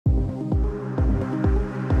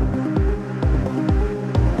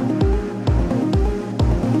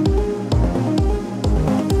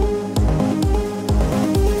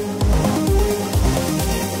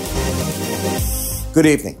Good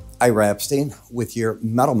evening. Ira Epstein with your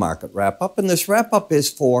metal market wrap-up. And this wrap-up is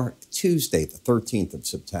for Tuesday, the 13th of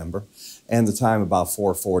September, and the time about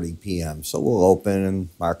 4:40 p.m. So we'll open and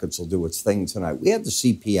markets will do its thing tonight. We have the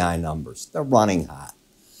CPI numbers. They're running hot.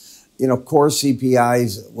 You know, core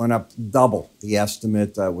CPIs went up double the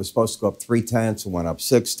estimate. Was supposed to go up 0.3 and went up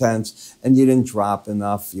 0.6, and you didn't drop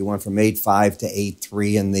enough. You went from 8.5 to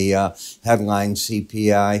 8.3 in the headline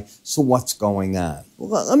CPI. So what's going on?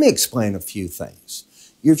 Well, let me explain a few things.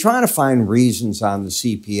 You're trying to find reasons on the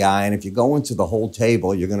CPI, and if you go into the whole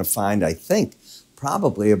table, you're going to find, I think,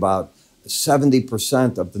 probably about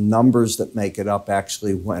 70% of the numbers that make it up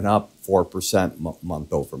actually went up 4%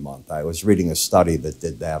 month over month. I was reading a study that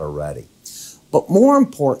did that already. But more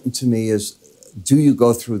important to me is, do you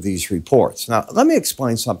go through these reports? Now, let me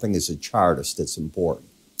explain something as a chartist that's important.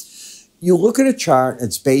 You look at a chart,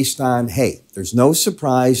 it's based on, hey, there's no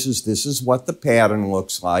surprises. This is what the pattern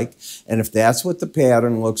looks like. And if that's what the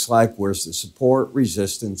pattern looks like, where's the support,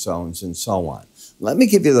 resistance zones, and so on. Let me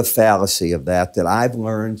give you the fallacy of that I've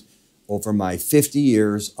learned over my 50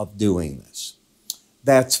 years of doing this.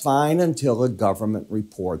 That's fine until a government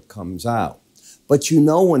report comes out. But you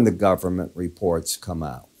know when the government reports come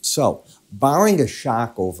out. So, barring a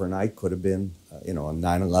shock overnight, could have been a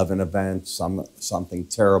 9/11 event, something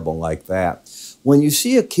terrible like that. When you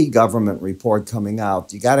see a key government report coming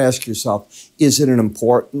out, you got to ask yourself, is it an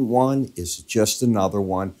important one? Is it just another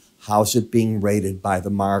one? How's it being rated by the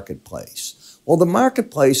marketplace? Well, the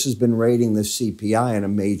marketplace has been rating the CPI in a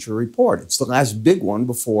major report. It's the last big one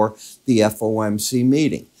before the FOMC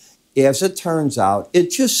meeting. As it turns out,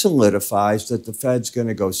 it just solidifies that the Fed's going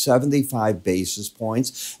to go 75 basis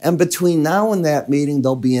points. And between now and that meeting,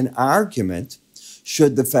 there'll be an argument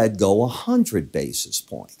should the Fed go 100 basis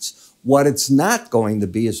points. What it's not going to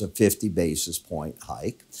be is a 50 basis point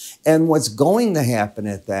hike. And what's going to happen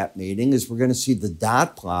at that meeting is we're going to see the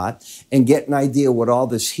dot plot and get an idea what all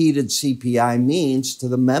this heated CPI means to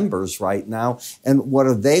the members right now and what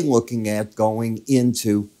are they looking at going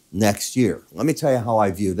into next year. Let me tell you how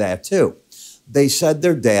I view that too. They said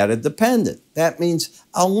they're data dependent. That means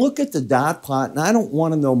I'll look at the dot plot and I don't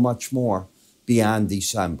want to know much more beyond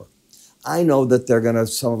December. I know that they're going to,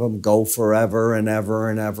 some of them go forever and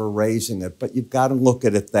ever raising it, but you've got to look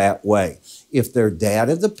at it that way. If they're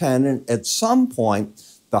data dependent, at some point,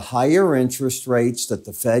 the higher interest rates that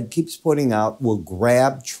the Fed keeps putting out will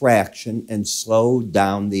grab traction and slow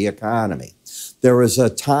down the economy. There is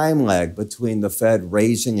a time lag between the Fed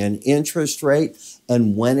raising an interest rate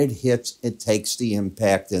and when it hits, it takes the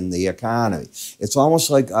impact in the economy. It's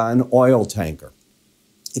almost like an oil tanker.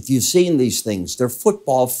 If you've seen these things, they're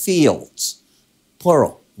football fields,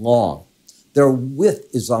 plural, long. Their width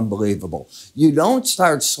is unbelievable. You don't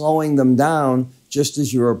start slowing them down just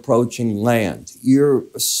as you're approaching land. You're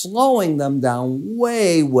slowing them down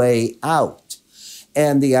way out.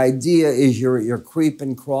 And the idea is you're creep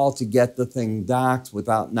and crawl to get the thing docked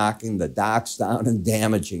without knocking the docks down and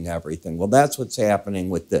damaging everything. Well, that's what's happening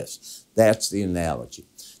with this. That's the analogy.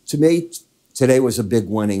 To me, today was a big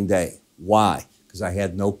winning day. Why? Because I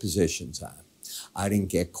had no positions on. I didn't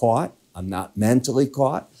get caught. I'm not mentally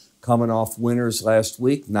caught. Coming off winners last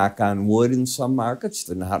week, knock on wood in some markets.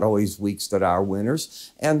 They're not always weeks that are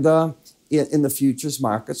winners. And in the futures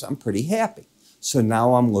markets, I'm pretty happy. So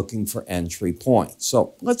now I'm looking for entry points.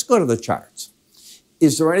 So let's go to the charts.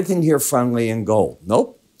 Is there anything here friendly in gold?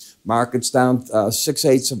 Nope. Market's down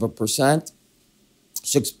 0.6%,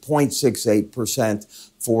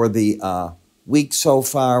 6.68% for the week so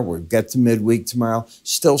far. We'll get to midweek tomorrow.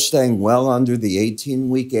 Still staying well under the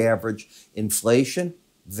 18-week average. Inflation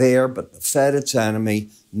there, but the Fed, its enemy,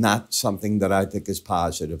 not something that I think is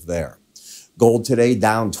positive there. Gold today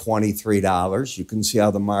down $23. You can see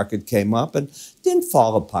how the market came up and didn't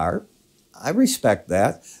fall apart. I respect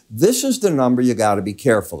that. This is the number you got to be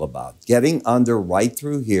careful about. Getting under right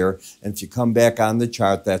through here. And if you come back on the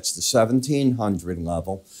chart, that's the 1700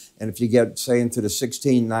 level. And if you get, say, into the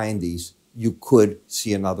 1690s, you could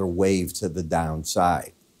see another wave to the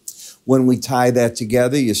downside. When we tie that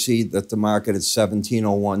together, you see that the market is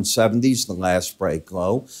 1701.70s, the last break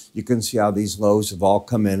low. You can see how these lows have all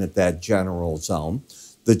come in at that general zone.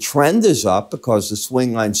 The trend is up because the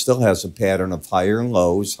swing line still has a pattern of higher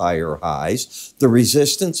lows, higher highs. The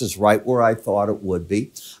resistance is right where I thought it would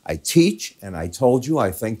be. I teach, and I told you,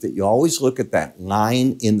 I think that you always look at that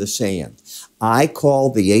line in the sand. I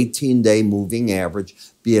call the 18-day moving average,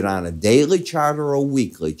 be it on a daily chart or a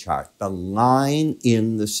weekly chart, the line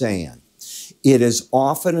in the sand. It is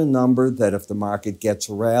often a number that if the market gets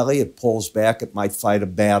a rally, it pulls back, it might fight a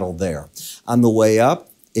battle there. On the way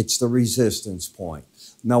up, it's the resistance point.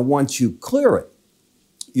 Now, once you clear it,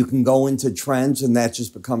 You can go into trends, and that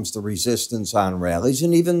just becomes the resistance on rallies.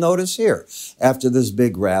 And even notice here, after this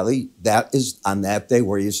big rally, that is on that day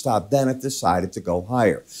where you stopped, then it decided to go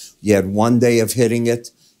higher. You had one day of hitting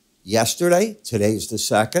it yesterday. Today's the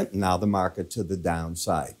second. Now the market to the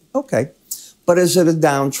downside. Okay. But is it a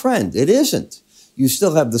downtrend? It isn't. You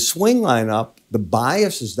still have the swing line up. The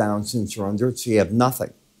bias is down since you're under it, so you have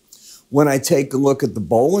nothing. When I take a look at the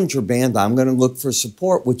Bollinger Band, I'm going to look for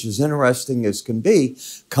support, which is interesting as can be,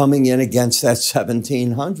 coming in against that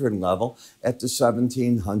 1700 level at the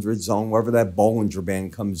 1700 zone, wherever that Bollinger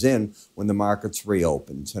Band comes in when the markets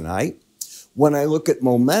reopen tonight. When I look at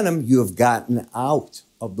momentum, you have gotten out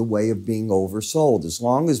of the way of being oversold. As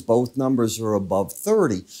long as both numbers are above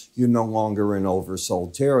 30, you're no longer in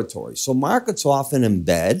oversold territory. So markets often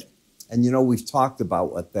embed. And, you know, we've talked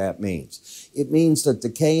about what that means. It means that the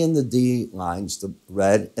K and the D lines, the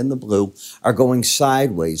red and the blue, are going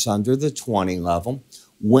sideways under the 20 level.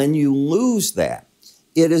 When you lose that,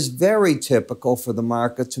 it is very typical for the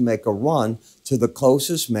market to make a run to the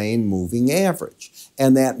closest main moving average.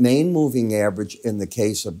 And that main moving average in the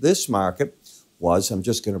case of this market was, I'm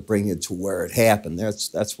just going to bring it to where it happened.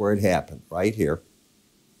 That's where it happened, right here.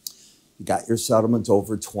 You got your settlements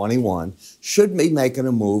over 21. Should be making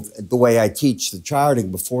a move. The way I teach the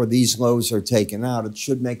charting, before these lows are taken out, it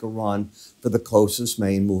should make a run for the closest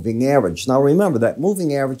main moving average. Now remember, that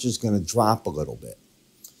moving average is going to drop a little bit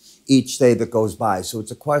each day that goes by. So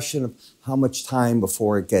it's a question of how much time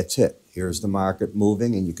before it gets hit. Here's the market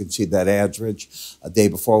moving, and you can see that average a day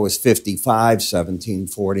before was 55,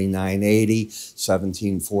 1749.80,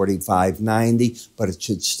 1745.90, but it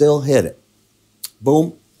should still hit it.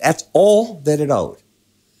 Boom. That's all that it owed.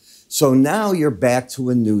 So now you're back to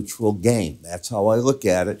a neutral game. That's how I look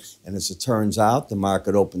at it. And as it turns out, the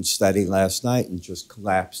market opened steady last night and just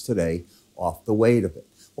collapsed today off the weight of it.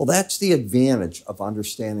 Well, that's the advantage of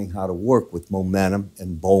understanding how to work with momentum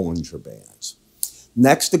and Bollinger Bands.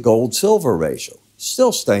 Next, the gold-silver ratio.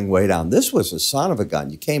 Still staying way down. This was a son of a gun.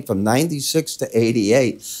 You came from 96 to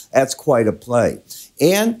 88. That's quite a play.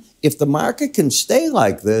 And if the market can stay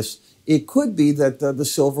like this, it could be that the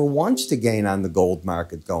silver wants to gain on the gold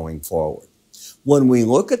market going forward. When we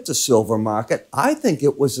look at the silver market, I think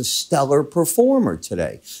it was a stellar performer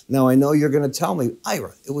today. Now, I know you're going to tell me,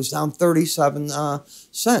 Ira, it was down 37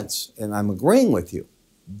 cents, and I'm agreeing with you.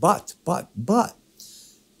 But,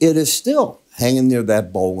 it is still hanging near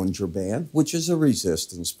that Bollinger Band, which is a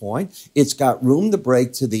resistance point. It's got room to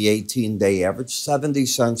break to the 18-day average, 70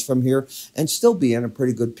 cents from here, and still be in a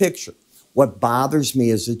pretty good picture. What bothers me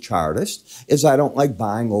as a chartist is I don't like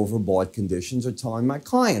buying overbought conditions or telling my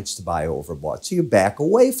clients to buy overbought. So you back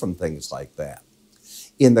away from things like that.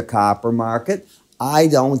 In the copper market, I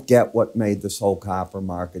don't get what made this whole copper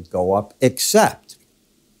market go up, except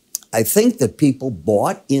I think that people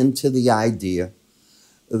bought into the idea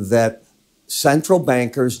that central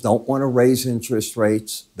bankers don't want to raise interest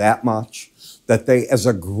rates that much, that they, as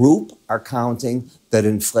a group, are counting that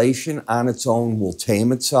inflation on its own will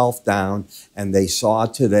tame itself down, and they saw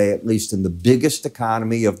today, at least in the biggest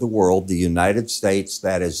economy of the world, the United States,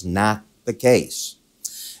 that is not the case.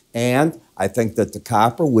 And I think that the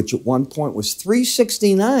copper, which at one point was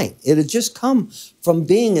 $3.69, it had just come from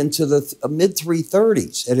being into the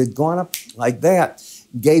mid-330s. It had gone up like that,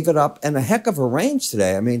 gave it up, and a heck of a range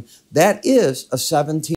today. I mean, that is a 17